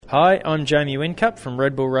Hi, I'm Jamie Whincup from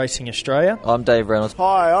Red Bull Racing Australia. I'm Dave Reynolds.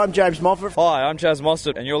 Hi, I'm James Moffat. Hi, I'm Chaz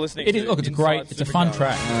Mostert, and you're listening to Look, it's Inside a fun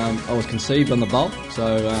track. I was conceived on the Bolt,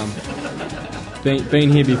 so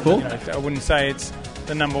been here before. I wouldn't say it's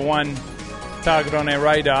the number one target on our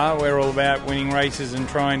radar. We're all about winning races and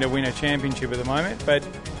trying to win a championship at the moment, but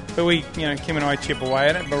we, Kim and I chip away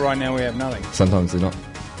at it, but right now we have nothing. Sometimes they're not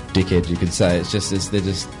dickheads, you could say. It's just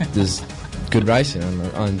there's good racing, and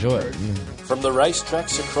I enjoy it. From the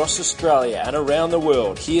racetracks across Australia and around the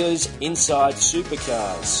world, here's Inside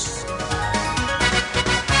Supercars.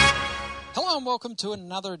 Hello and welcome to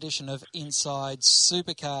another edition of Inside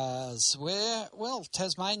Supercars, where,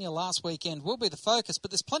 Tasmania last weekend will be the focus,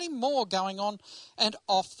 but there's plenty more going on and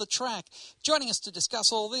off the track. Joining us to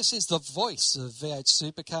discuss all this is the voice of V8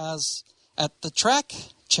 Supercars at the track,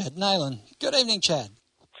 Chad Neylan. Good evening, Chad.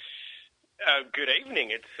 Good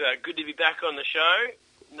evening. It's good to be back on the show.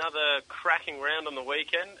 Another cracking round on the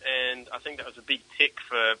weekend, and I think that was a big tick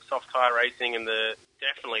for soft tyre racing and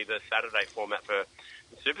definitely the Saturday format for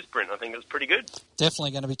the Super Sprint. I think it was pretty good.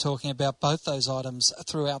 Definitely going to be talking about both those items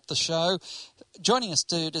throughout the show. Joining us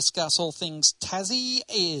to discuss all things Tassie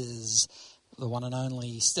is the one and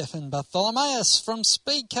only Stefan Bartholomaeus from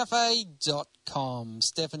speedcafe.com.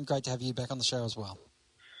 Stefan, great to have you back on the show as well.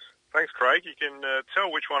 Thanks, Craig. You can tell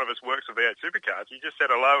which one of us works with V8 Supercars. You just said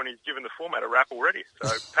hello and he's given the format a rap already. So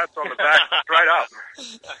pats on the back, straight up.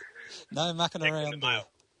 No mucking around there.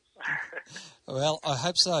 Well, I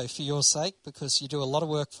hope so, for your sake, because you do a lot of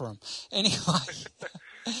work for them. Anyway,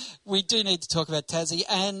 we do need to talk about Tassie.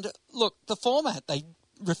 And look, the format, they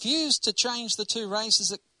refused to change the two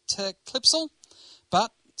races at Clipsal.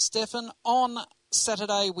 But, Stefan, on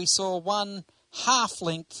Saturday we saw one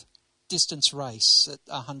half-length distance race at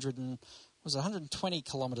 120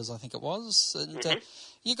 kilometres, I think it was, and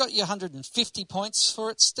you got your 150 points for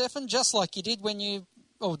it, Stefan, just like you did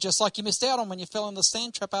just like you missed out on when you fell in the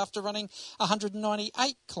sand trap after running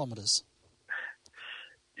 198 kilometres.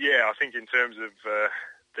 Yeah, I think in terms of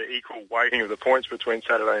the equal weighting of the points between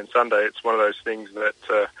Saturday and Sunday, it's one of those things that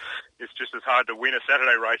it's just as hard to win a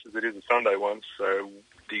Saturday race as it is a Sunday one, so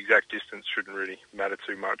the exact distance shouldn't really matter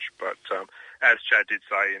too much, but as Chad did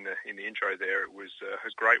say in the intro there, it was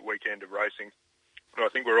a great weekend of racing. And I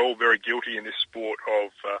think we're all very guilty in this sport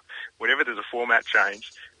of whenever there's a format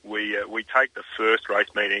change, we take the first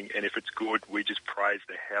race meeting, and if it's good, we just praise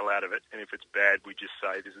the hell out of it, and if it's bad, we just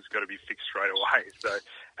say this has got to be fixed straight away. So,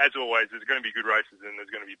 as always, there's going to be good races and there's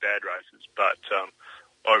going to be bad races, but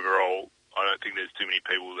overall, I don't think there's too many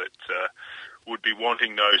people that would be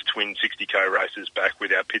wanting those twin 60k races back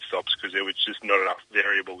without pit stops, because there was just not enough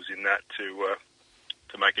variables in that to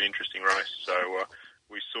make an interesting race. So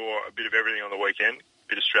we saw a bit of everything on the weekend,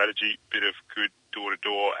 bit of strategy, bit of good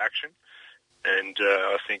door-to-door action, and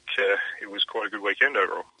I think it was quite a good weekend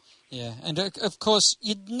overall. Yeah, and of course,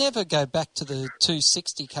 you'd never go back to the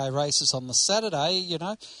 260k races on the Saturday,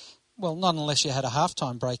 Well, not unless you had a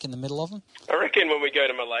halftime break in the middle of them. I reckon when we go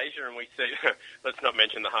to Malaysia and we see, let's not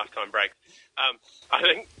mention the halftime break. I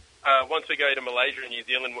think once we go to Malaysia and New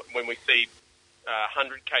Zealand, when we see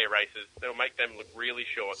 100k races, that'll make them look really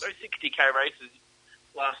short. Those 60k races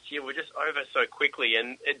last year were just over so quickly,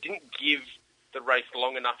 and it didn't give the race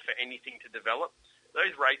long enough for anything to develop.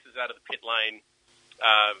 Those races out of the pit lane,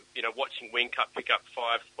 watching Whincup pick up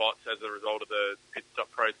 5 spots as a result of the pit stop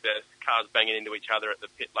process, cars banging into each other at the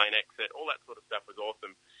pit lane exit, all that sort of stuff was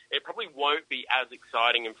awesome. It probably won't be as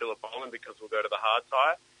exciting in Phillip Island because we'll go to the hard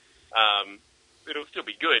tyre. It'll still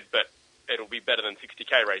be good, but it'll be better than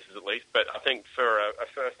 60k races at least. But I think for a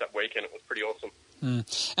first-up weekend, it was pretty awesome.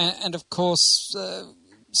 And of course,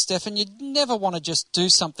 Stefan, you'd never want to just do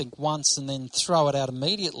something once and then throw it out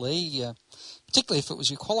immediately, particularly if it was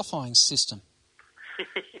your qualifying system.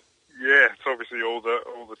 Yeah, it's obviously all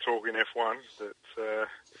the talk in F1 that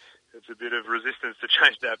it's a bit of resistance to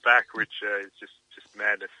change that back, which is just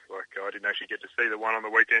madness. Like, I didn't actually get to see the one on the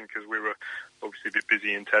weekend because we were obviously a bit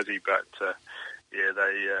busy in Tassie, but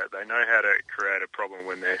they know how to create a problem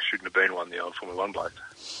when there shouldn't have been one, the old Formula 1 blokes.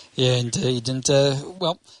 Yeah, indeed. And,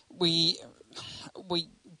 we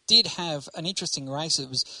did have an interesting race. It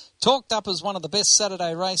was talked up as one of the best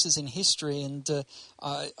Saturday races in history, and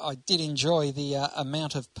I did enjoy the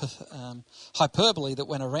amount of hyperbole that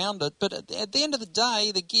went around it. But at the end of the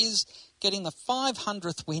day, the Giz getting the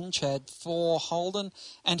 500th win, Chad, for Holden,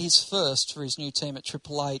 and his first for his new team at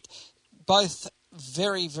Triple Eight. Both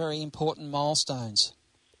very, very important milestones.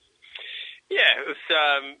 Yeah, it was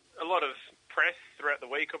a lot of press throughout the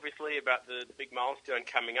week, obviously, about the big milestone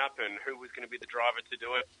coming up and who was going to be the driver to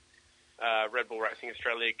do it. Red Bull Racing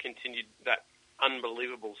Australia continued that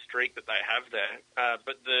unbelievable streak that they have there.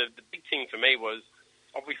 But the big thing for me was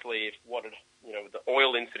obviously, if the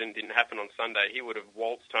oil incident didn't happen on Sunday, he would have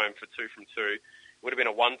waltzed home for 2 from 2. Would have been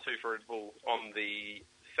a 1-2 for Red Bull on the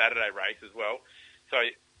Saturday race as well. So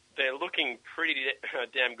they're looking pretty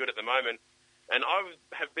damn good at the moment. And I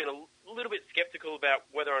have been a little bit sceptical about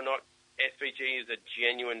whether or not SVG is a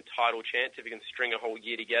genuine title chance if he can string a whole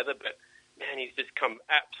year together. But, man, he's just come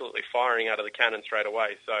absolutely firing out of the cannon straight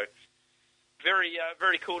away. So very,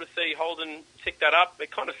 very cool to see Holden tick that up.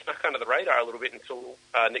 It kind of snuck under the radar a little bit until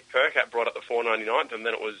Nick Percat brought up the 499th, and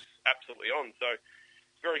then it was absolutely on. So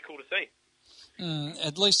very cool to see.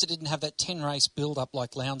 At least it didn't have that 10-race build-up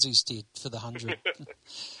like Lowndes did for the 100.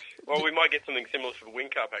 Well, we might get something similar for the Win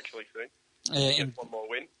Cup actually soon. Get one more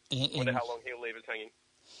win. Wonder how long he'll leave us hanging.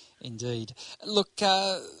 Indeed. Look,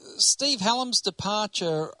 Steve Hallam's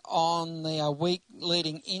departure on the week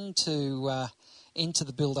leading into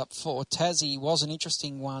the build-up for Tassie was an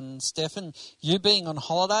interesting one, Stefan. You being on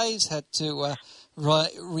holidays had to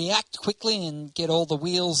react quickly and get all the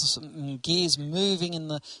wheels and gears moving in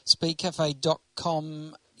the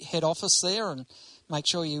speedcafe.com head office there and make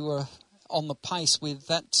sure you were on the pace with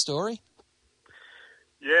that story.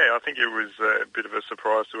 Yeah, I think it was a bit of a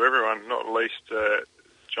surprise to everyone, not least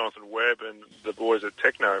Jonathan Webb and the boys at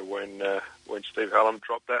Techno when Steve Hallam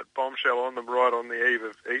dropped that bombshell on them right on the eve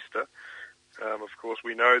of Easter. Of course,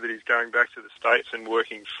 we know that he's going back to the States and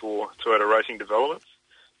working for Toyota Racing Developments.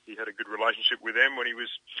 He had a good relationship with them when he was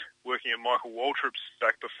working at Michael Waltrip's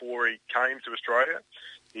back before he came to Australia.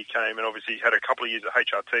 He came and obviously had a couple of years at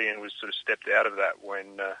HRT and was sort of stepped out of that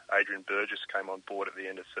when Adrian Burgess came on board at the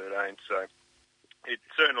end of 13. So it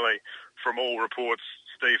certainly, from all reports,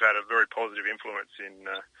 Steve had a very positive influence in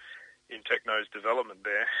Techno's development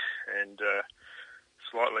there, and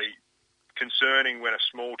slightly concerning when a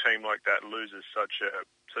small team like that loses such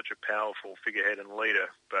a powerful figurehead and leader.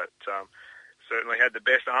 But certainly had the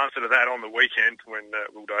best answer to that on the weekend when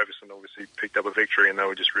Will Davison obviously picked up a victory, and they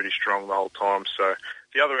were just really strong the whole time. So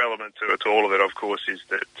the other element to all of it, of course, is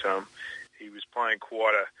that he was playing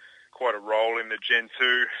quite a role in the Gen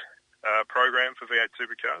 2 program for V8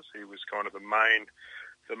 Supercars. He was kind of the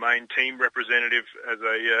main team representative as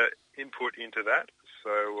a input into that.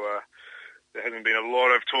 So there hasn't been a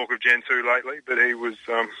lot of talk of Gen 2 lately, but he was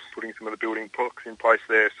putting some of the building blocks in place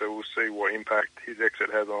there, so we'll see what impact his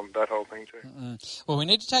exit has on that whole thing too. Well, we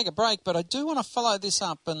need to take a break, but I do want to follow this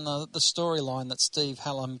up in the storyline that Steve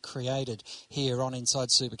Hallam created here on Inside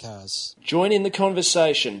Supercars. Join in the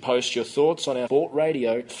conversation. Post your thoughts on our Sport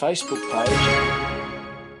Radio Facebook page.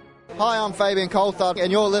 Hi, I'm Fabian Coulthard,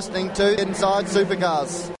 and you're listening to Inside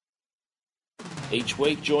Supercars. Each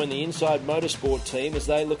week, join the Inside Motorsport team as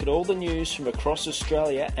they look at all the news from across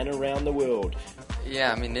Australia and around the world.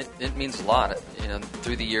 Yeah, I mean, it means a lot.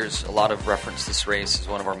 Through the years, a lot of reference this race as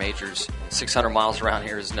one of our majors. 600 miles around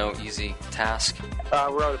here is no easy task.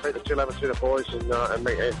 We're able to beat the 211 boys and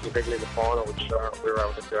meet Anthony Begley in the final, which we were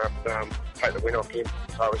able to take the win off him.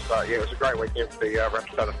 So it was a great weekend for the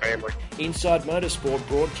Rapstada family. Inside Motorsport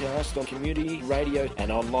broadcast on community radio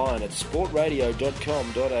and online at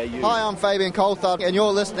sportradio.com.au. Hi, I'm Fabian Coulthard, and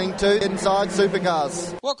you're listening to Inside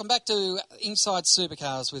Supercars. Welcome back to Inside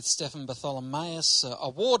Supercars with Stefan Bartholomaeus,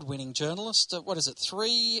 award-winning journalist. What is it,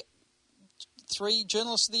 three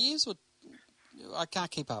Journalists of the Years? I can't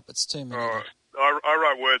keep up. It's too many. I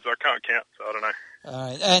write words. I can't count, so I don't know. All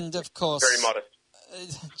right. And, of course, very modest.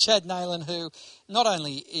 Chad Neylan, who not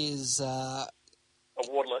only is...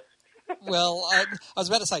 awardless. Well, I was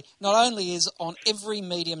about to say, not only is on every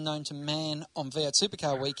medium known to man on V8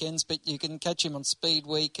 Supercar weekends, but you can catch him on Speed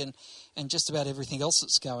Week and just about everything else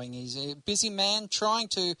that's going. He's a busy man trying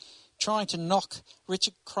to knock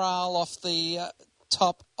Richard Kral off the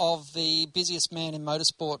top of the busiest man in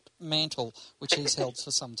motorsport mantle, which he's held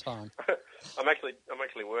for some time. I'm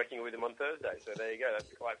actually working with him on Thursday, so there you go. That's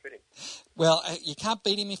quite fitting. Well, you can't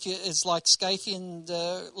beat him if it's like Scafie and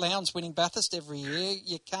Lowndes winning Bathurst every year.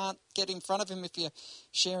 You can't get in front of him if you're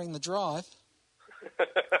sharing the drive.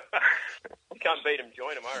 You can't beat him,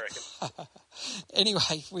 join him, I reckon.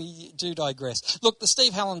 Anyway, we do digress. Look, the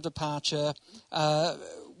Steve Hallam departure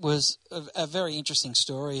was a very interesting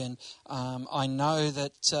story, and I know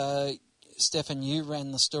that, Stefan, you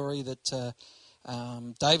ran the story that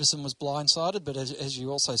Davison was blindsided, but as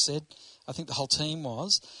you also said, I think the whole team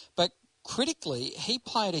was. But critically, he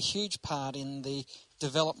played a huge part in the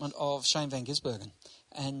development of Shane Van Gisbergen,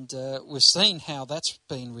 and we've seen how that's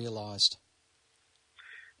been realised.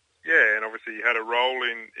 Yeah, and obviously he had a role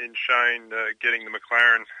in Shane getting the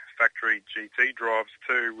McLaren factory GT drives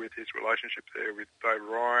too, with his relationship there with Dave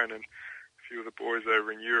Ryan and a few of the boys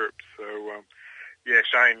over in Europe. So Yeah,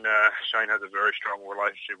 Shane has a very strong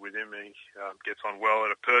relationship with him. He gets on well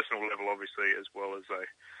at a personal level, obviously, as well as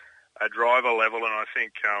a driver level. And I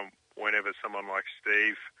think whenever someone like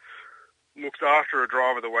Steve looks after a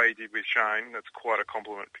driver the way he did with Shane, that's quite a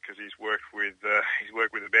compliment because he's worked with the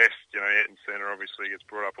best. You know, Ayrton Senna obviously gets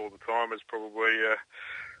brought up all the time as probably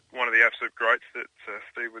one of the absolute greats that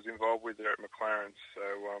Steve was involved with there at McLaren. So.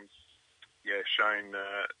 Yeah,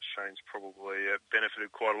 Shane's probably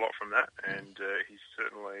benefited quite a lot from that, and he's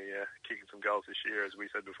certainly kicking some goals this year, as we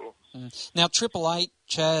said before. Now, Triple Eight,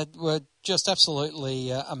 Chad, were just absolutely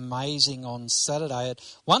amazing on Saturday. At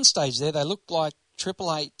one stage there, they looked like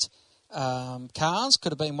Triple Eight cars,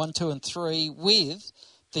 could have been 1, 2 and 3, with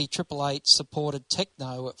the Triple Eight supported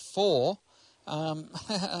Techno at 4.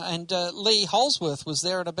 And Lee Holsworth was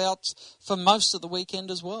there at about for most of the weekend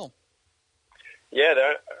as well. Yeah,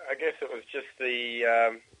 I guess it was just the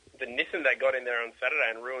Nissan that got in there on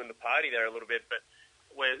Saturday and ruined the party there a little bit. But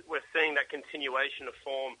we're seeing that continuation of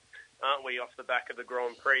form, aren't we, off the back of the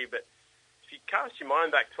Grand Prix? But if you cast your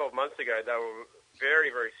mind back 12 months ago, they were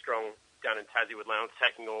very, very strong down in Tassie with Lowndes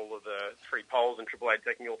taking all of the 3 poles and Triple Eight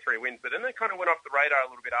taking all 3 wins. But then they kind of went off the radar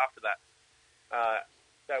a little bit after that.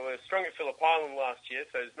 They were strong at Phillip Island last year,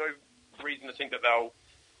 so there's no reason to think that they'll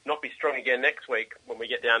not be strong again next week when we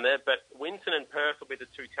get down there. But Winton and Perth will be the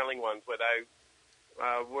 2 telling ones where they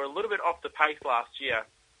were a little bit off the pace last year.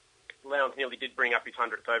 Lowndes nearly did bring up his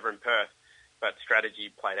 100th over in Perth, but strategy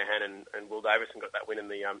played a hand, and Will Davison got that win in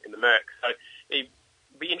the Merc. So it'd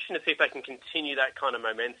be interesting to see if they can continue that kind of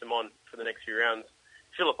momentum on for the next few rounds.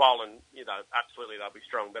 Phillip Island, absolutely they'll be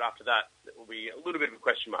strong, but after that, it will be a little bit of a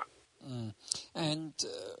question mark. And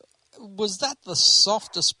was that the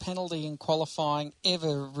softest penalty in qualifying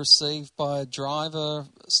ever received by a driver,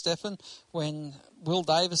 Stefan, when Will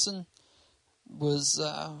Davison was,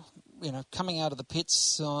 coming out of the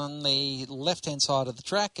pits on the left-hand side of the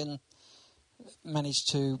track and managed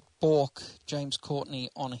to balk James Courtney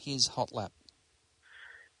on his hot lap?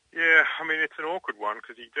 Yeah, I mean, it's an awkward one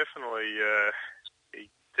because he definitely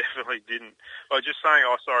didn't. Like, just saying,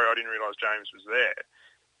 "Oh, sorry, I didn't realise James was there,"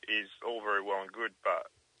 is all very well and good, but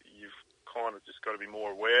you've kind of just got to be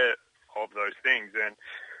more aware of those things. And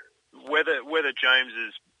whether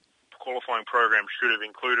James's qualifying program should have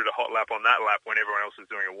included a hot lap on that lap when everyone else is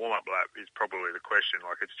doing a warm-up lap is probably the question.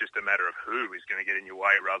 Like, it's just a matter of who is going to get in your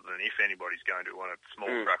way rather than if anybody's going to on a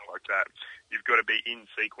small track like that. You've got to be in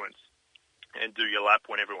sequence and do your lap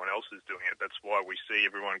when everyone else is doing it. That's why we see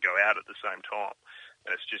everyone go out at the same time.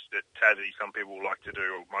 And it's just that Tassie, some people like to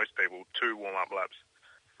do, or most people, 2 warm-up laps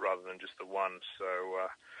rather than just the one. So,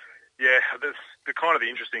 the kind of the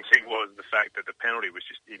interesting thing was the fact that the penalty was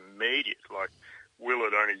just immediate. Like, Will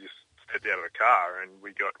had only just stepped out of the car, and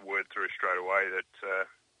we got word through straight away that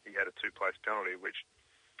he had a 2-place penalty, which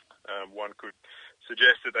one could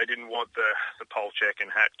suggest that they didn't want the pole check and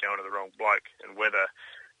hat going to the wrong bloke, and whether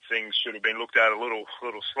things should have been looked at a little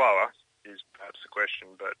slower is perhaps the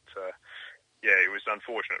question. But it was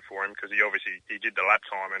unfortunate for him because he did the lap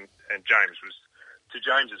time, and James was, to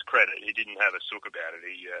James's credit, he didn't have a sook about it.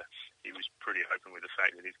 He was pretty open with the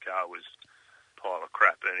fact that his car was a pile of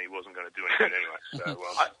crap and he wasn't going to do anything anyway. So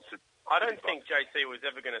I don't think JC was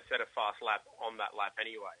ever going to set a fast lap on that lap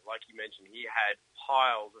anyway. Like you mentioned, he had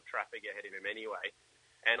piles of traffic ahead of him anyway.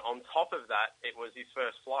 And on top of that, it was his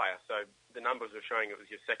first flyer. So the numbers were showing it was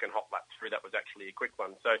your second hot lap through. That was actually a quick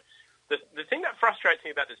one. So the thing that frustrates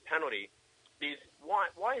me about this penalty is why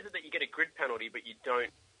is it that you get a grid penalty but you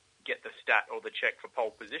don't get the stat or the check for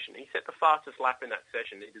pole position? He set the fastest lap in that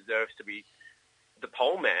session. He deserves to be the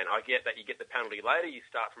pole man. I get that you get the penalty later, you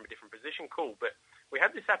start from a different position, cool. But we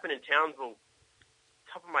had this happen in Townsville.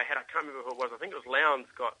 Top of my head, I can't remember who it was. I think it was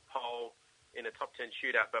Lowndes got pole in a top 10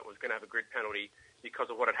 shootout but was going to have a grid penalty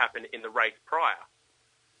because of what had happened in the race prior,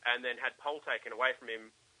 and then had pole taken away from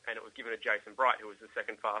him, and it was given to Jason Bright, who was the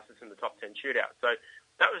second fastest in the top 10 shootout. So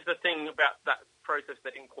that was the thing about that process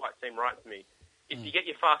that didn't quite seem right to me. If you get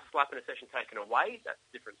your fastest lap in a session taken away, that's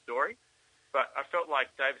a different story. But I felt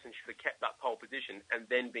like Davison should have kept that pole position and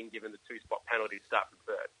then been given the 2-spot penalty to start from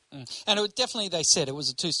third. And it definitely, they said it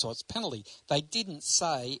was a 2-spot penalty. They didn't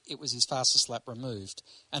say it was his fastest lap removed,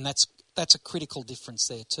 and that's a critical difference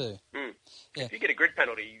there too. Yeah. If you get a grid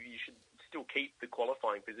penalty, you should still keep the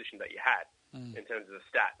qualifying position that you had in terms of the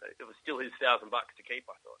stat. It was still his $1,000 to keep,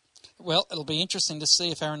 I thought. Well, it'll be interesting to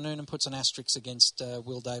see if Aaron Noonan puts an asterisk against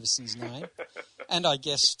Will Davison's name. And I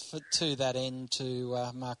guess to that end,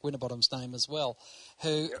 to Mark Winterbottom's name as well,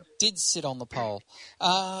 who did sit on the pole.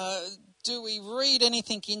 Do we read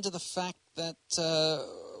anything into the fact that,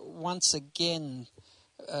 once again,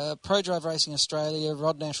 Pro Drive Racing Australia,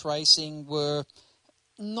 Rod Nash Racing were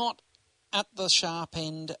not at the sharp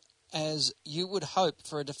end as you would hope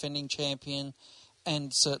for a defending champion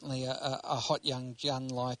and certainly a hot young gun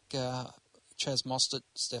like Chaz Mostert,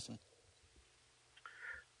 Stefan?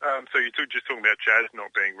 So you're just talking about Chaz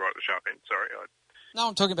not being right at the sharp end. Sorry. No,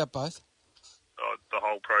 I'm talking about both. The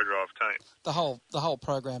whole ProDrive team. The whole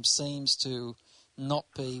program seems to not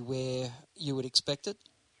be where you would expect it.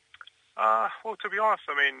 Well, to be honest,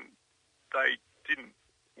 I mean, they didn't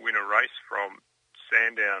win a race from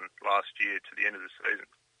Sandown last year to the end of the season.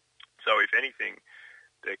 So if anything,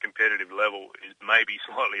 their competitive level is maybe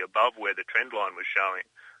slightly above where the trend line was showing.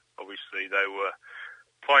 Obviously, they were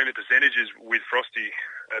playing the percentages with Frosty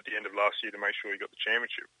at the end of last year to make sure he got the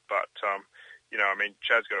championship. But, I mean,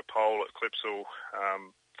 Chad's got a pole at Clipsal.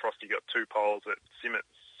 Frosty got 2 poles at Simmons.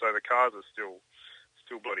 So the cars are still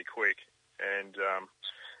bloody quick. And,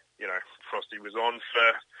 Frosty was on for...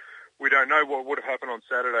 We don't know what would have happened on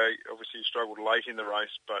Saturday. Obviously, he struggled late in the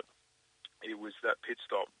race, but it was that pit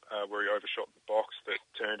stop where he overshot the box that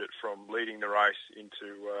turned it from leading the race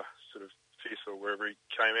into sort of fifth or wherever he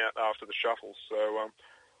came out after the shuffle. So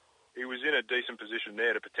he was in a decent position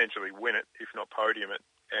there to potentially win it, if not podium it,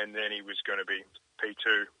 and then he was going to be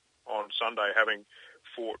P2 on Sunday, having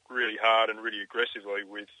fought really hard and really aggressively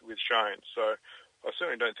with Shane. So I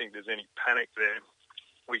certainly don't think there's any panic there.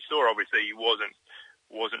 We saw, obviously, he wasn't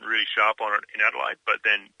really sharp on it in Adelaide, but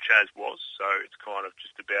then Chaz was, so it's kind of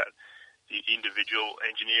just about the individual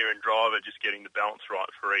engineer and driver just getting the balance right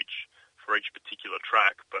for each particular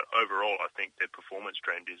track. But overall, I think their performance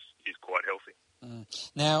trend is quite healthy.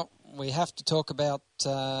 Now, we have to talk about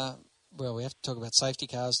safety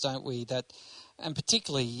cars, don't we? And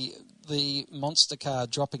particularly the monster car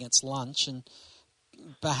dropping its lunch, and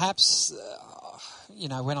perhaps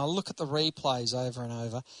when I look at the replays over and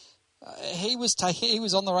over, he was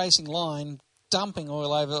on the racing line, dumping oil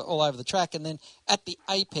all over the track, and then at the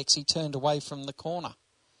apex he turned away from the corner.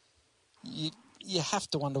 You have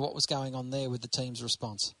to wonder what was going on there with the team's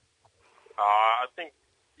response. I think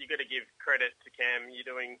you've got to give credit to Cam. You're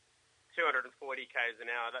doing 240 k's an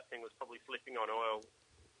hour. That thing was probably flipping on oil.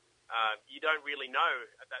 You don't really know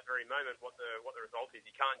at that very moment what the result is.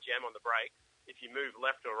 You can't jam on the brake. If you move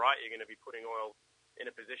left or right, you're going to be putting oil in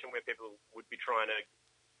a position where people would be trying to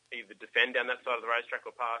either defend down that side of the racetrack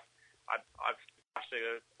or pass. I've actually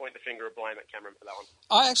point the finger of blame at Cameron for that one.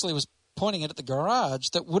 I actually was pointing it at the garage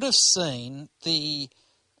that would have seen the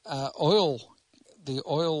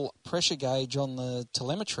oil pressure gauge on the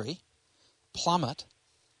telemetry plummet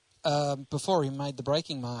before he made the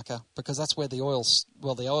braking marker, because that's where the oil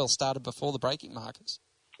started before the braking markers.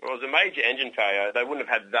 Well, it was a major engine failure. They wouldn't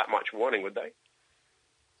have had that much warning, would they?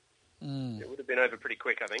 It would have been over pretty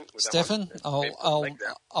quick, I think. Stefan,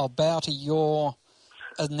 I'll bow to your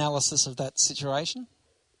analysis of that situation.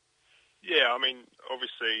 Yeah, I mean,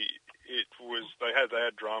 obviously they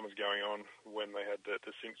had dramas going on when they had the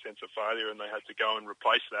sync sensor failure, and they had to go and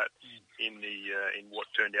replace that in what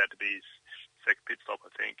turned out to be his second pit stop, I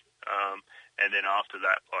think. And then after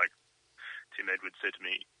that, like Tim Edwards said to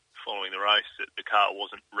me following the race, that the car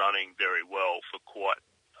wasn't running very well for quite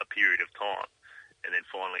a period of time. And then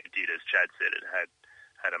finally it did, as Chad said, it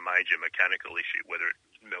had a major mechanical issue, whether it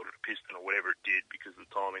melted a piston or whatever it did, because the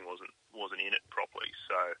timing wasn't in it properly.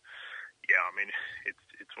 So, yeah, I mean,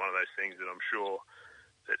 it's one of those things that I'm sure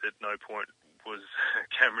that at no point was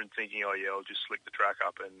Cameron thinking, oh, yeah, I'll just slick the track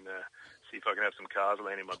up and see if I can have some cars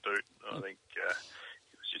land in my boot. I think it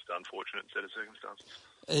was just an unfortunate set of circumstances.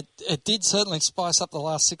 It did certainly spice up the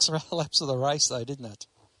last 6 laps of the race, though, didn't it?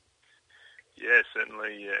 Yeah,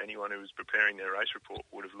 certainly anyone who was preparing their race report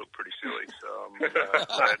would have looked pretty silly, so I'm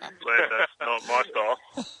glad that's not my style.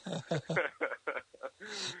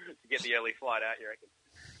 To get the early flight out, you reckon?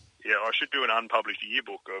 Yeah, I should do an unpublished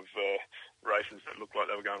yearbook of races that looked like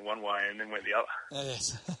they were going one way and then went the other.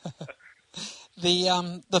 Yes.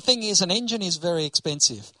 The thing is, an engine is very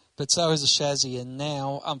expensive, but so is a chassis, and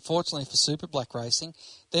now, unfortunately for Super Black Racing,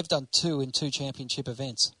 they've done 2 in 2 championship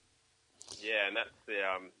events. Yeah, and that's the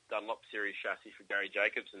Dunlop Series chassis for Gary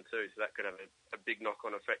Jacobson too, so that could have a big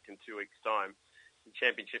knock-on effect in 2 weeks' time. The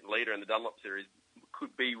championship leader in the Dunlop Series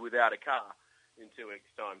could be without a car in 2 weeks'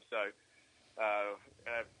 time. So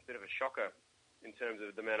a bit of a shocker in terms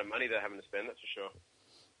of the amount of money they're having to spend, that's for sure.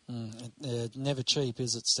 Never cheap,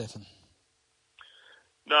 is it, Stefan?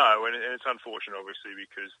 No, and it's unfortunate, obviously,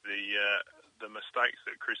 because the mistakes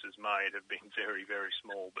that Chris has made have been very, very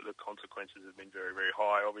small, but the consequences have been very, very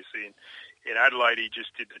high. Obviously, in Adelaide, he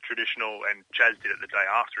just did the traditional, and Chaz did it the day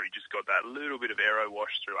after. He just got that little bit of aero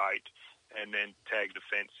wash through 8 and then tagged the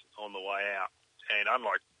fence on the way out. And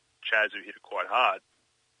unlike Chaz, who hit it quite hard,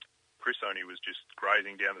 Chris only was just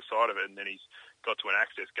grazing down the side of it, and then he's got to an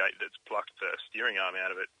access gate that's plucked the steering arm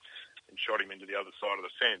out of it and shot him into the other side of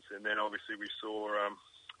the fence. And then obviously we saw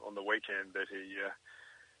on the weekend that he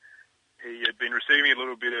had been receiving a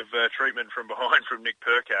little bit of treatment from behind from Nick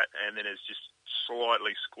Percat, and then has just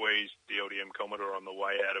slightly squeezed the LDM Commodore on the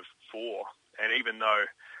way out of 4. And even though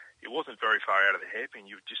it wasn't very far out of the hairpin,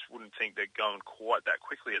 you just wouldn't think they're going quite that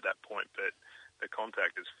quickly at that point, but the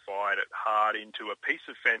contact has fired it hard into a piece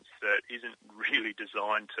of fence that isn't really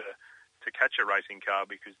designed to catch a racing car,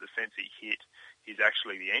 because the fence he hit is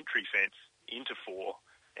actually the entry fence into 4,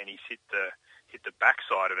 and he's hit the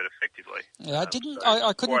backside of it effectively. Yeah, I couldn't.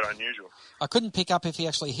 Quite unusual. I couldn't pick up if he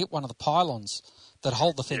actually hit one of the pylons that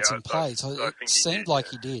hold the fence in place. It seemed like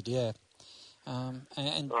he did. Yeah.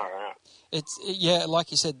 It's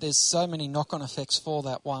like you said, there's so many knock-on effects for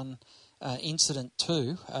that one incident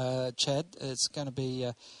too, Chad. It's going to be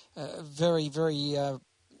a very, very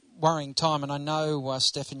worrying time. And I know,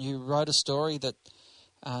 Stefan, you wrote a story that,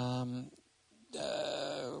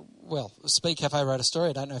 Speed Cafe wrote a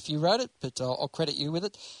story. I don't know if you wrote it, but I'll credit you with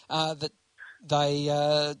it. That they,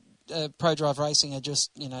 ProDrive Racing are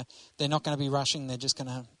just, they're not going to be rushing. They're just going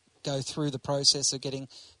to go through the process of getting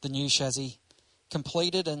the new chassis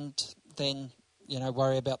completed, and then,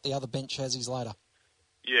 worry about the other bench chassis later.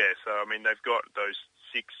 Yeah, so, they've got those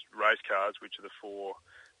 6 race cars, which are the 4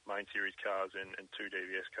 main series cars and 2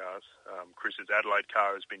 DVS cars. Chris's Adelaide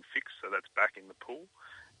car has been fixed, so that's back in the pool.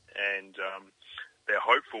 And they're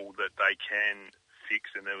hopeful that they can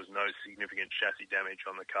fix, and there was no significant chassis damage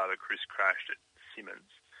on the car that Chris crashed at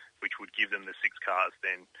Simmons, which would give them the 6 cars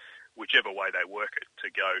then, whichever way they work it,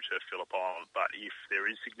 to go to Phillip Island. But if there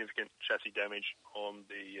is significant chassis damage on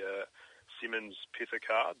the Simmons Pither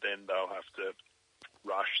car, then they'll have to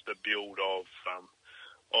rush the build of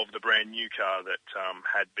the brand new car that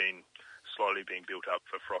had been slowly being built up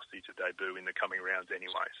for Frosty to debut in the coming rounds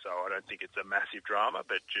anyway. So I don't think it's a massive drama,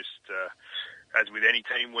 but just as with any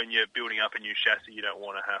team, when you're building up a new chassis, you don't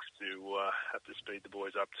want to have to speed the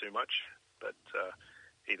boys up too much. But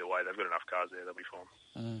either way, they've got enough cars there, they'll be fine.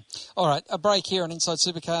 All right, a break here on Inside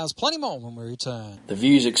Supercars. Plenty more when we return. The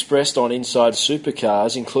views expressed on Inside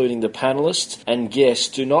Supercars, including the panellists and guests,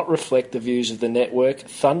 do not reflect the views of the network,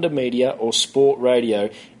 Thunder Media or Sport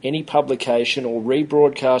Radio. Any publication or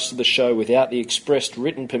rebroadcast of the show without the expressed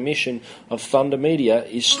written permission of Thunder Media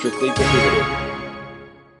is strictly prohibited.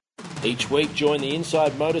 Each week, join the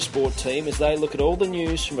Inside Motorsport team as they look at all the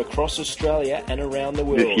news from across Australia and around the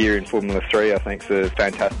world. This year in Formula 3, I think, is a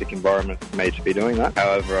fantastic environment for me to be doing that.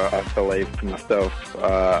 However, I believe for myself,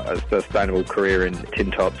 a sustainable career in tin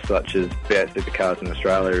tops such as V8 Supercars in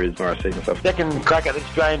Australia is where I see myself. Second crack at the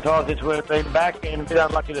Australian title since we've been back, and a bit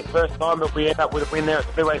unlucky the first time, but we ended up with a win there at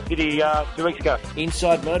Speedway City 2 weeks ago.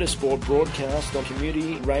 Inside Motorsport broadcast on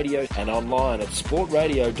community radio and online at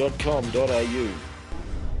sportradio.com.au.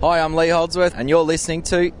 Hi, I'm Lee Holdsworth, and you're listening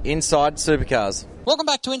to Inside Supercars. Welcome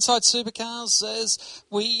back to Inside Supercars as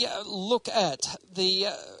we look at the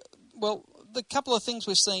couple of things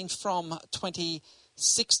we've seen from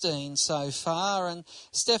 2016 so far. And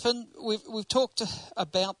Stefan, we've talked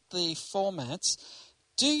about the formats.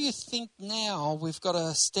 Do you think now we've got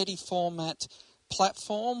a steady format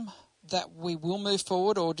platform that we will move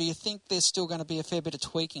forward, or do you think there's still going to be a fair bit of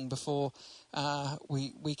tweaking before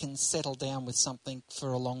we can settle down with something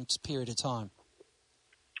for a long period of time?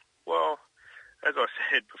 Well, as I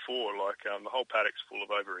said before, the whole paddock's full of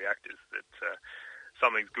overreactors, that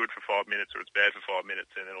something's good for 5 minutes or it's bad for 5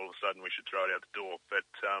 minutes, and then all of a sudden we should throw it out the door. But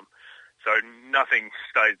so nothing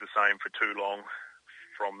stays the same for too long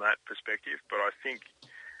from that perspective. But I think,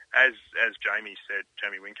 as Jamie said,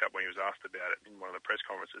 Jamie Whincup, when he was asked about it in one of the press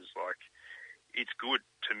conferences, it's good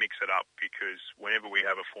to mix it up, because whenever we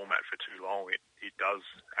have a format for too long, it does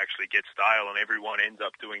actually get stale, and everyone ends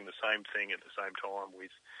up doing the same thing at the same time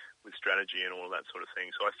with strategy and all of that sort of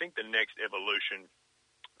thing. So I think the next evolution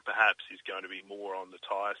perhaps is going to be more on the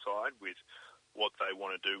tyre side, with what they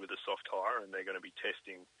want to do with the soft tyre, and they're going to be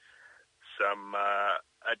testing some a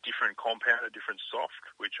different compound, a different soft,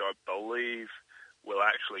 which I believe will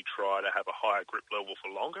actually try to have a higher grip level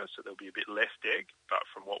for longer, so there'll be a bit less deg. But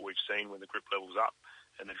from what we've seen, when the grip level's up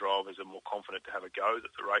and the drivers are more confident to have a go,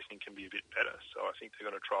 that the racing can be a bit better. So I think they're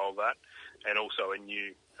going to trial that, and also a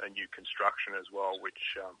new construction as well,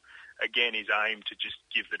 which again is aimed to just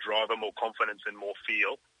give the driver more confidence and more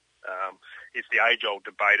feel. It's the age-old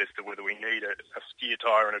debate as to whether we need a steer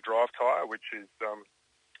tyre and a drive tyre, which is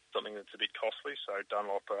something that's a bit costly. So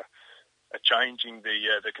Dunlop are changing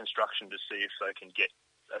the construction to see if they can get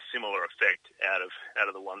a similar effect out of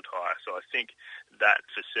the one tyre. So I think that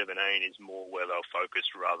for 17 is more where they'll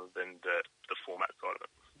focus rather than the format side of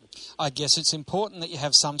it. I guess it's important that you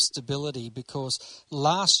have some stability, because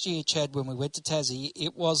last year, Chad, when we went to Tassie,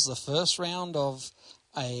 it was the first round of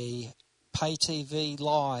a pay TV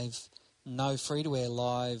live, no free-to-air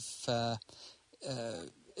live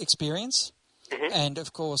experience. Mm-hmm. And,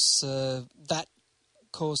 of course, that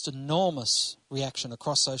caused enormous reaction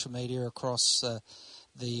across social media, across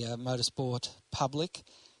the motorsport public.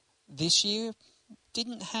 This year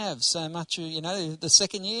didn't have so much, the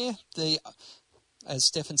second year, as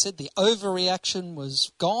Stefan said, the overreaction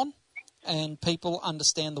was gone, and people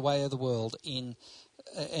understand the way of the world and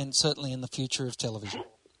certainly in the future of television.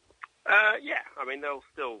 Yeah, I mean, there'll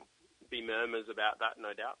still be murmurs about that,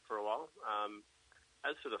 no doubt, for a while.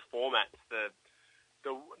 As for the formats,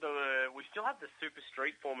 we still have the Super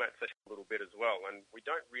Street format a little bit as well, and we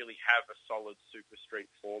don't really have a solid Super Street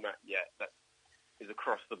format yet that is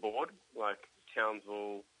across the board. Like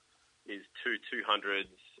Townsville is 2 200s,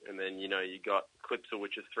 and then you got Clipsal,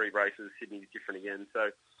 which is 3 races. Sydney's different again. So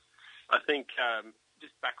I think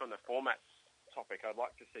just back on the format topic, I'd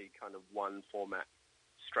like to see kind of one format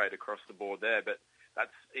straight across the board there, but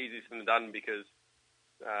that's easier than done because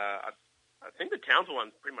I think the Townsville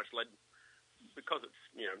one's pretty much led because it's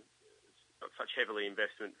got such heavily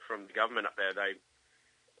investment from the government up there. They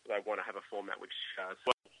want to have a format which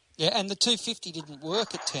yeah, and the 250 didn't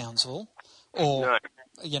work at Townsville, or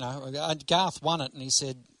Garth won it and he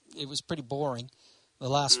said it was pretty boring. The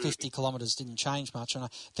last 50 kilometres didn't change much, and I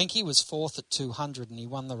think he was 4th at 200 and he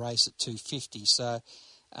won the race at 250. So,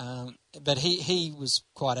 but he was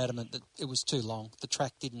quite adamant that it was too long. The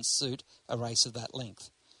track didn't suit a race of that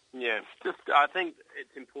length. Yeah, I think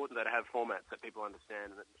it's important that I have formats that people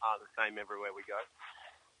understand and that are the same everywhere we go.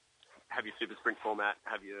 Have your Super Sprint format,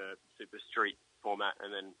 have your Super Street format,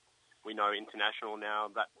 and then we know international now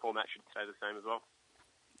that format should stay the same as well.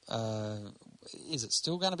 Is it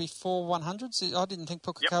still going to be 4 100s? I didn't think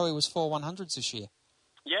Pukekohe was 4 100s this year.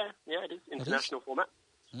 Yeah, it is. International format.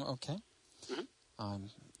 Okay. Mm-hmm.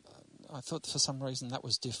 I thought for some reason that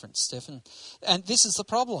was different, Stefan. And this is the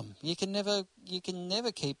problem. You can never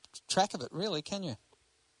keep track of it, really, can you?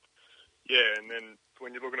 Yeah, and then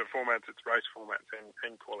when you're looking at formats, it's race formats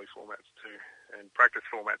and quali formats too, and practice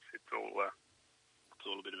formats. It's all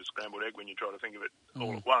a bit of a scrambled egg when you try to think of it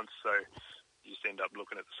all at once. So you just end up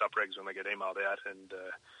looking at the sub-regs when they get emailed out and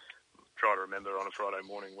try to remember on a Friday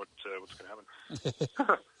morning what's going to happen.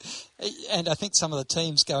 And I think some of the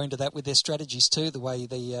teams go into that with their strategies too, the way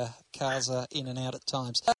the cars are in and out at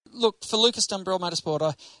times. Look, for Lucas Dumbrell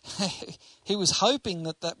Motorsport, he was hoping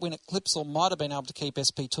that win at Clipsal might have been able to keep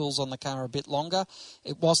SP Tools on the car a bit longer.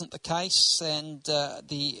 It wasn't the case, and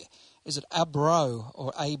is it Abro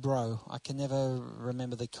or Abro? I can never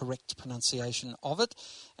remember the correct pronunciation of it.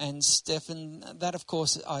 And Stefan, that of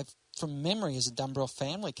course, from memory, is a Dumbrell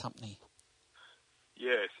family company.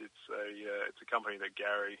 Yes, it's a company that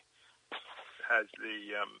Gary has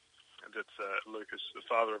that's Lucas, the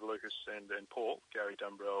father of Lucas and Paul. Gary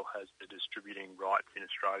Dumbrell has the distributing rights in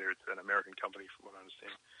Australia. It's an American company, from what I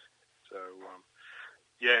understand. So,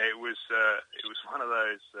 it was one of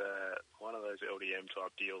those LDM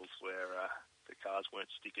type deals where the cars weren't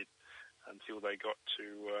stickered until they got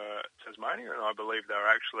to Tasmania, and I believe they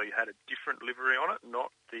actually had a different livery on it, not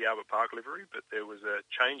the Albert Park livery, but there was a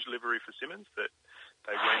changed livery for Simmons that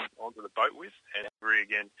they went onto the boat with, and livery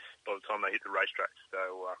again by the time they hit the racetrack.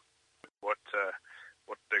 So what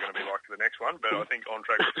they're going to be like for the next one, but I think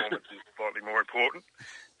on-track performance is slightly more important,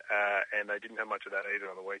 and they didn't have much of that either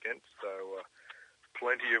on the weekend, so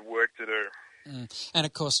plenty of work to do. And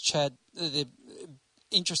of course, Chad, the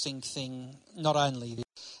interesting thing, not only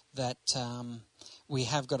that we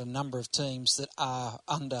have got a number of teams that are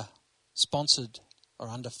under-sponsored or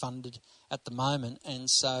underfunded at the moment, and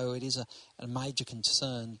so it is a major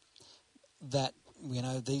concern that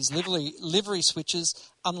these livery switches,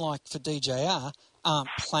 unlike for DJR, aren't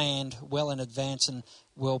planned well in advance and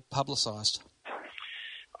well publicised.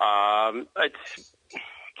 It's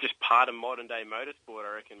just part of modern day motorsport,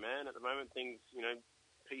 I reckon, man. At the moment, things,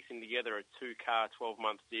 piecing together a 2-car,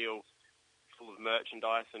 12-month deal full of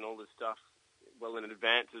merchandise and all this stuff well in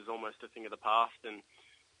advance is almost a thing of the past, and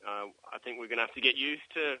I think we're going to have to get used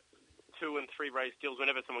to 2 and 3 race deals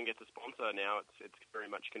whenever someone gets a sponsor now. It's very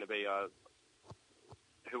much going to be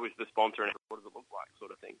who is the sponsor and what does it look like sort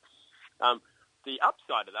of thing. The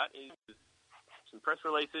upside of that is some press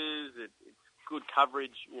releases, it's good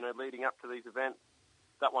coverage, leading up to these events.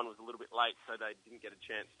 That one was a little bit late, so they didn't get a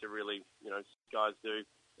chance to really, guys do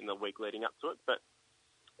in the week leading up to it. But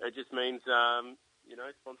it just means,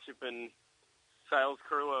 sponsorship and sales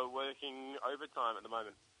crew are working overtime at the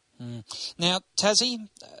moment. Now, Tassie,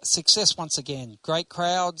 success once again. Great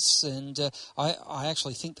crowds, and I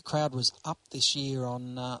actually think the crowd was up this year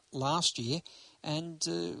on last year, and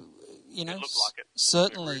you know, it looked like it.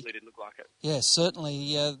 Certainly, It really did look like it. Yeah,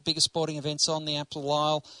 certainly. The biggest sporting events on the Apple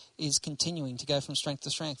Isle is continuing to go from strength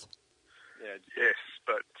to strength. Yeah, yes,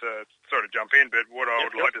 but sorry to jump in, but what I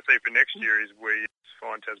would like to see for next year is we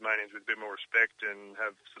find Tasmanians with a bit more respect and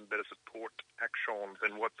have some better support action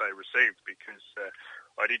than what they received, because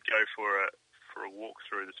I did go for a walk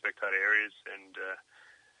through the spectator areas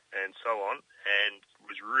and so on, and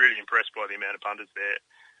was really impressed by the amount of punters there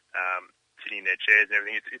sitting in their chairs and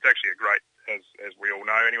everything. It's actually a great, as we all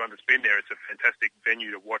know, anyone that's been there, it's a fantastic venue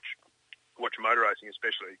to watch motor racing,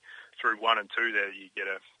 especially through 1 and 2 there. You get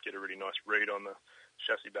a really nice read on the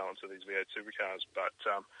chassis balance of these V8 supercars. But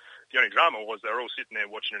the only drama was they were all sitting there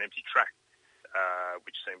watching an empty track,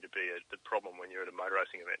 which seemed to be the problem when you're at a motor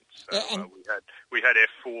racing event. So we had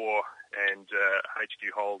F4 and HQ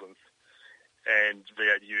Holdens and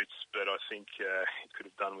V8 Utes, but I think it could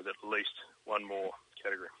have done with at least one more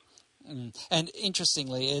category. And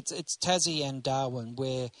interestingly, it's Tassie and Darwin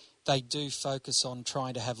where they do focus on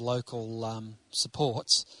trying to have local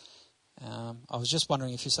supports. I was just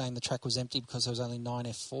wondering if you're saying the track was empty because there was only 9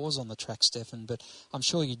 F4s on the track, Stefan, but I'm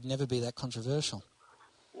sure you'd never be that controversial.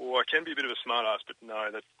 Well, I can be a bit of a smart ass, but no,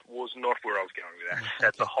 that was not where I was going with that.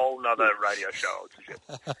 That's a whole nother radio show, I would suggest.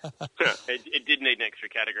 It did need an extra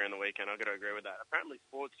category on the weekend, I've got to agree with that. Apparently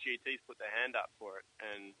Sports GTs put their hand up for it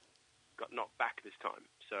and got knocked back this time.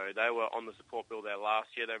 So they were on the support bill there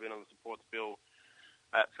last year. They've been on the supports bill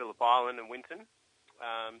at Phillip Island and Winton.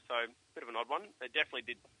 So a bit of an odd one. They definitely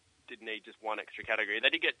did need just one extra category. They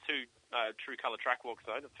did get 2 true colour track walks,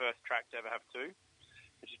 though, the first track to ever have 2,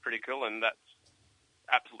 which is pretty cool, and that's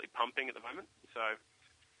absolutely pumping at the moment. So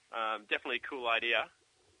definitely a cool idea,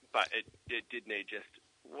 but it did need just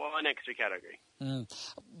one extra category.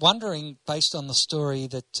 Wondering, based on the story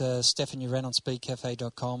that Stefan, you ran on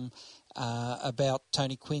speedcafe.com about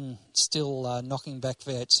Tony Quinn still knocking back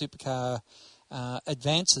V8 supercar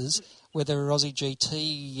advances, whether Aussie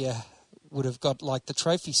GT would have got like the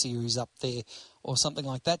trophy series up there or something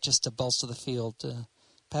like that just to bolster the field.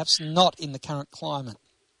 Perhaps not in the current climate.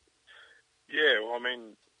 Yeah, well, I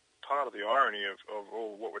mean, part of the irony of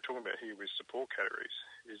all what we're talking about here with support categories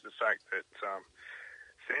is the fact that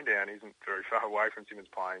Sandown isn't very far away from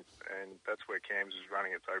Symmons Plains, and that's where CAMS is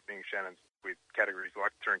running its opening Shannon's with categories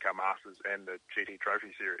like Touring Car Masters and the GT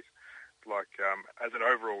Trophy Series. Like, as an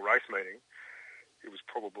overall race meeting, it was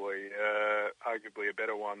probably arguably a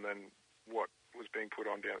better one than what was being put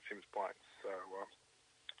on down at Symmons Plains. So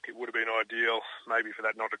it would have been ideal maybe for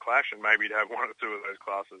that not to clash and maybe to have 1 or 2 of those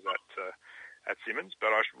classes at Symmons.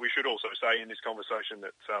 But we should also say in this conversation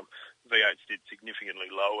that V8s did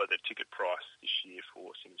significantly lower the ticket price this year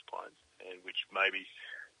for Symmons Plains, and which maybe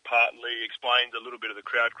partly explains a little bit of the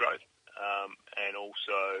crowd growth. And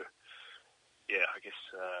also, yeah, I guess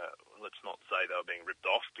let's not say they were being ripped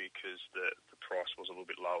off because the price was a little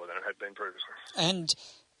bit lower than it had been previously. And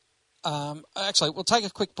actually, we'll take a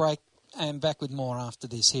quick break and back with more after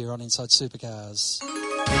this here on Inside Supercars.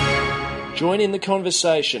 Join in the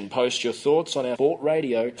conversation. Post your thoughts on our Sport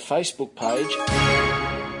Radio Facebook page.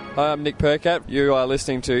 Hi, I'm Nick Percat. You are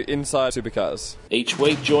listening to Inside Supercars. Each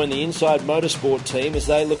week, join the Inside Motorsport team as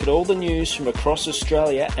they look at all the news from across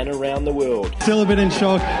Australia and around the world. Still a bit in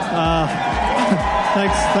shock.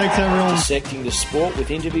 Thanks everyone. Dissecting the sport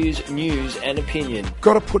with interviews, news and opinion.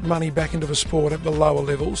 Got to put money back into the sport at the lower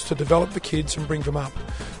levels to develop the kids and bring them up.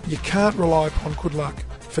 You can't rely upon good luck.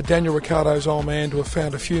 For Daniel Ricciardo's old man to have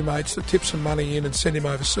found a few mates that tip some money in and send him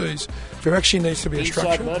overseas, there actually needs to be a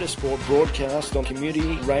structure. Inside Motorsport broadcast on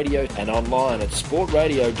community radio and online at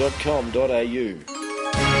sportradio.com.au.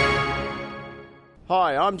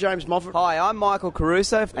 Hi, I'm James Moffat. Hi, I'm Michael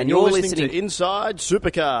Caruso. And you're listening to Inside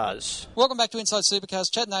Supercars. Welcome back to Inside Supercars.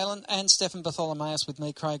 Chad Nayland and Stefan Bartholomaeus with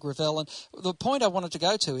me, Craig Revell. And the point I wanted to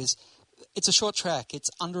go to is it's a short track. It's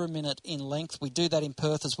under a minute in length. We do that in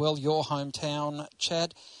Perth as well, your hometown,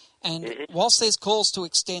 Chad. And whilst there's calls to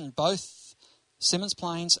extend both Symmons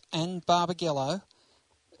Plains and Barbagallo,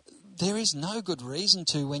 there is no good reason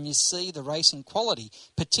to when you see the racing quality,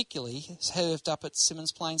 particularly served up at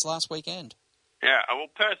Symmons Plains last weekend. Yeah, well,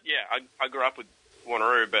 Perth, I grew up with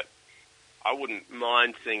Wanneroo, but I wouldn't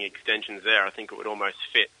mind seeing extensions there. I think it would almost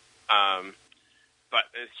fit. But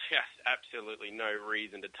there's just absolutely no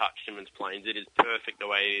reason to touch Symmons Plains. It is perfect the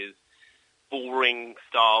way it is. Bullring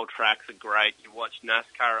style tracks are great. You watch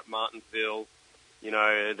NASCAR at Martinsville, you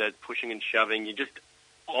know, they're pushing and shoving. You're just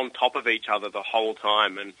on top of each other the whole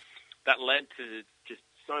time. And that led to just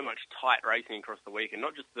so much tight racing across the week, and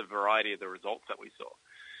not just the variety of the results that we saw.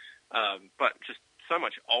 but just so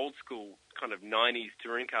much old school kind of 90s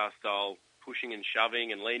touring car style pushing and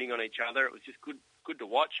shoving and leaning on each other. It was just good to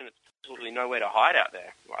watch, and it's absolutely nowhere to hide out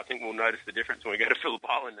there. I think we'll notice the difference when we go to Phillip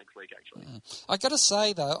Island next week, actually. I got to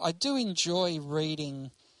say, though, I do enjoy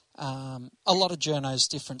reading a lot of journos'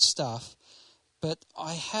 different stuff, but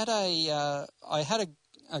I had a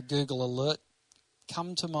Google alert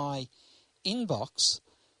come to my inbox,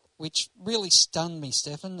 which really stunned me,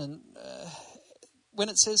 Stefan. And when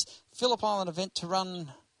it says Phillip Island event to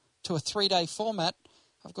run to a 3-day format,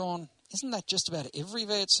 I've gone, isn't that just about every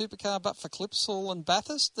V8 supercar but for Clipsal and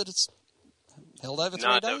Bathurst that it's held over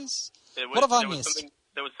 3 days? What have I missed?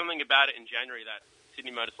 There was something about it in January that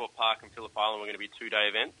Sydney Motorsport Park and Phillip Island were going to be 2-day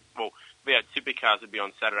events. Well, V8 supercars would be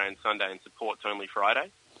on Saturday and Sunday and supports only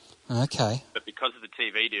Friday. Okay. But because of the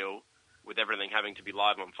TV deal, with everything having to be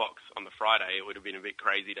live on Fox on the Friday, it would have been a bit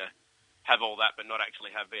crazy to have all that but not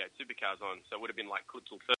actually have V8 supercars on. So it would have been like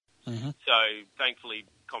Clipsal first. Mm-hmm. So thankfully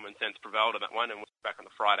common sense prevailed on that one and we're back on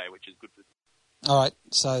the Friday, which is good for. All right,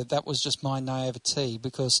 so that was just my naivety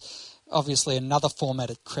because obviously another format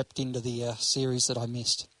had crept into the series that I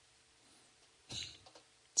missed.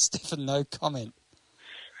 Stefan, no comment.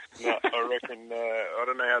 No, I reckon, I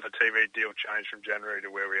don't know how the TV deal changed from January to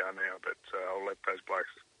where we are now, but I'll let those blokes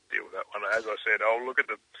deal with that one. As I said, I'll look at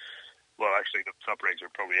actually the sub regs are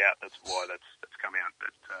probably out, that's why that's come out,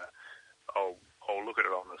 but I'll look at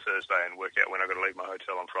it on the Thursday and work out when I've got to leave my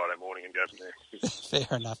hotel on Friday morning and go from there.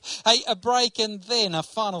 Fair enough. Hey, a break and then a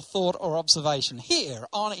final thought or observation here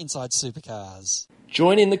on Inside Supercars.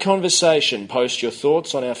 Join in the conversation. Post your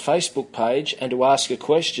thoughts on our Facebook page, and to ask a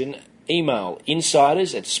question, email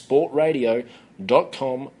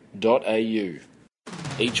insiders@sportradio.com.au.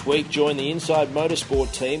 Each week, join the Inside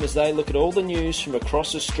Motorsport team as they look at all the news from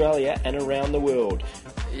across Australia and around the world.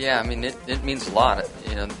 Yeah, I mean, it means a lot.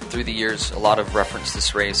 Through the years, a lot of reference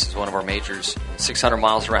this race as one of our majors. 600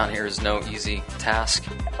 miles around here is no easy task.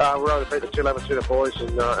 We were able to beat the 211 Super Boys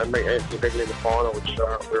and meet Anthony Bigley in the final, which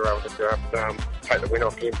we were able to take the win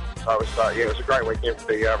off him. So it was a great weekend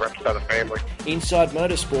for the Rapstada family. Inside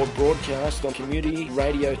Motorsport broadcast on community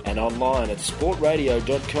radio and online at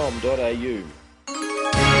sportradio.com.au.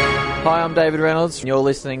 Hi, I'm David Reynolds, and you're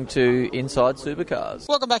listening to Inside Supercars.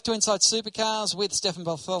 Welcome back to Inside Supercars with Stefan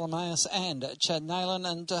Bartholomaeus and Chad Neylan.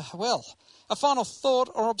 And, a final thought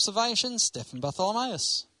or observation, Stefan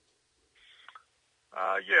Bartholomaeus?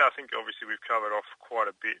 I think obviously we've covered off quite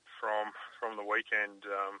a bit from the weekend.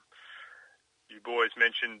 You boys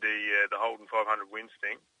mentioned the Holden 500 wins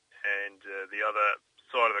thing, and the other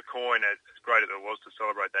side of the coin, as great as it was to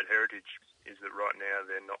celebrate that heritage, is that right now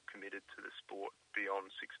they're not committed to the sport beyond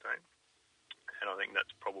 16. And I think that's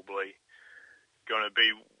probably going to be,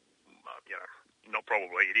 not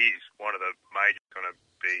probably, it is one of the major going to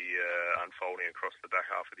be unfolding across the back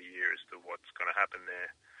half of the year as to what's going to happen there.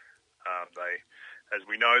 As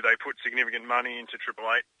we know, they put significant money into Triple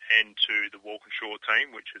Eight and to the Walkinshaw team,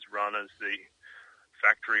 which is run as the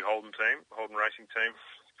factory Holden racing team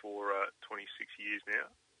for 26 years now.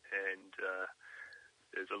 And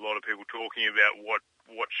there's a lot of people talking about what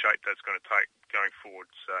shape that's going to take going forward.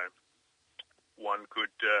 So one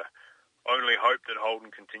could only hope that Holden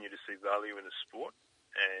continue to see value in the sport,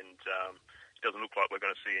 and it doesn't look like we're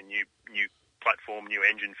going to see a new platform, new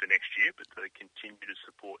engine for next year, but they continue to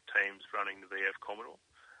support teams running the VF Commodore.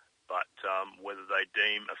 But whether they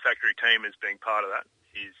deem a factory team as being part of that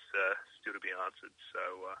is still to be answered.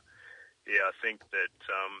 So, I think that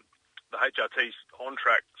the HRT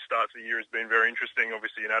on-track start to the year has been very interesting.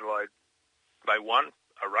 Obviously, in Adelaide, they won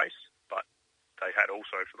a race, but they had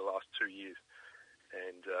also for the last 2 years.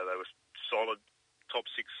 And they were solid top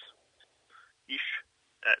six-ish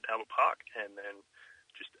at Albert Park, and then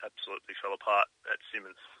just absolutely fell apart at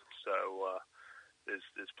Simmons. So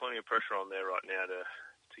there's plenty of pressure on there right now to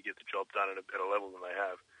get the job done at a better level than they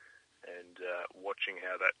have. And watching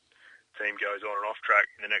how that team goes on and off track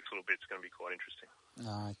in the next little bit is going to be quite interesting.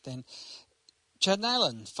 All right, then. Chad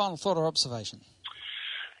Neylan, final thought or observation?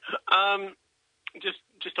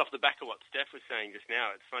 Just off the back of what Steph was saying just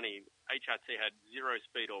now, it's funny, HRT had zero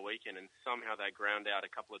speed all weekend and somehow they ground out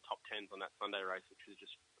a couple of top tens on that Sunday race, which was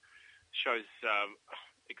just shows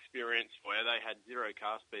experience where they had zero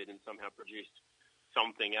car speed and somehow produced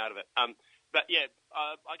something out of it. I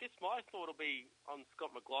guess my thought will be on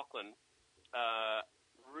Scott McLaughlin.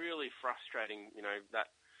 Really frustrating,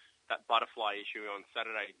 that butterfly issue on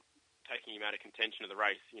Saturday, taking him out of contention of the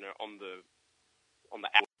race, on the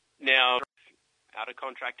out. Now, out of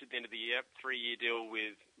contract at the end of the year, 3-year deal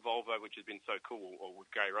with Volvo, which has been so cool, or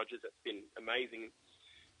with Gary Rogers. That's been amazing.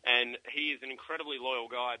 And he is an incredibly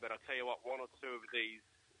loyal guy, but I tell you what, one or two of these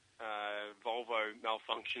Volvo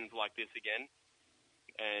malfunctions like this again,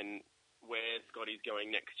 and where Scotty's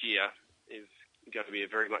going next year is going to be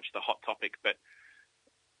very much the hot topic. But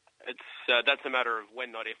that's a matter of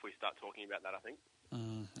when, not if, we start talking about that, I think.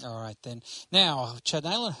 All right, then. Now, Chad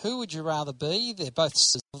Nayland, who would you rather be? They're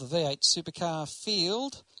both of the V8 Supercar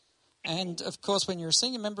field. And, of course, when you're a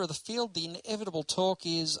senior member of the field, the inevitable talk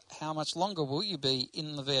is how much longer will you be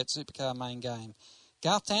in the V8 Supercar main game?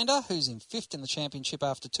 Garth Tander, who's in 5th in the championship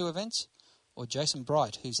after 2 events, or Jason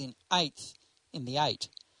Bright, who's in 8th in the 8?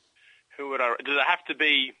 Does it have to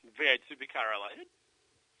be V8 Supercar related?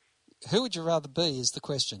 Who would you rather be is the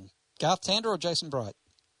question. Garth Tander or Jason Bright?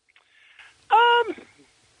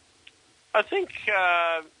 I think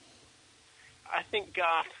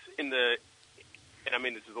Garth in the, and I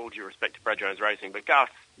mean this is all due respect to Brad Jones Racing, but Garth,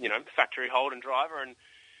 factory Holden driver, and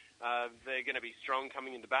they're going to be strong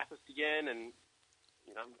coming into Bathurst again, and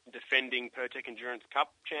defending Pertec Endurance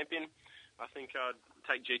Cup champion. I think I'd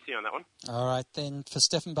take GT on that one. All right, then, for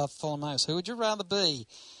Stefan Bartholomeus, who would you rather be?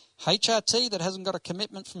 HRT, that hasn't got a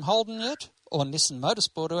commitment from Holden yet, or Nissan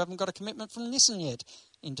Motorsport, who haven't got a commitment from Nissan yet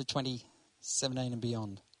into 2017 and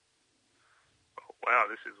beyond? Wow,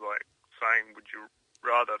 this is like saying, would you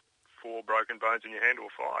rather 4 broken bones in your hand or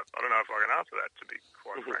 5? I don't know if I can answer that, to be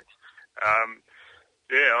quite frank.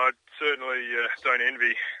 I certainly don't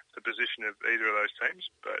envy the position of either of those teams,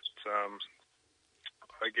 but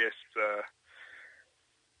I guess,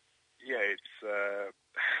 it's...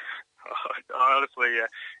 honestly,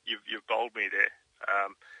 you've bowled me there.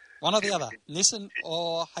 One or the other, Nissan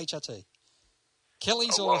or HRT?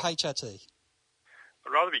 Kelly's or HRT?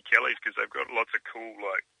 I'd rather be Kelly's because they've got lots of cool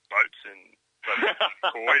boats and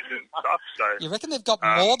toys and stuff. So you reckon they've got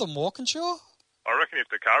more than Walkinshaw? I reckon if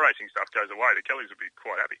the car racing stuff goes away, the Kellys will be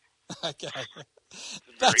quite happy. Okay,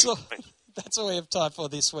 that's all we have time for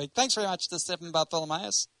this week. Thanks very much to Stefan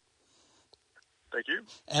Bartholomeus. Thank you.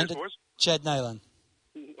 And cheers, boys. Chad Nayland.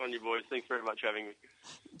 On you, boys. Thanks very much for having me.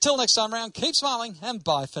 Till next time round, keep smiling and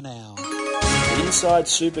bye for now. Inside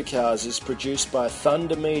Supercars is produced by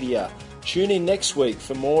Thunder Media. Tune in next week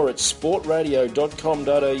for more at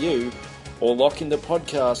sportradio.com.au or lock in the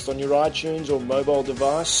podcast on your iTunes or mobile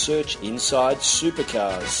device. Search Inside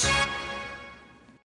Supercars.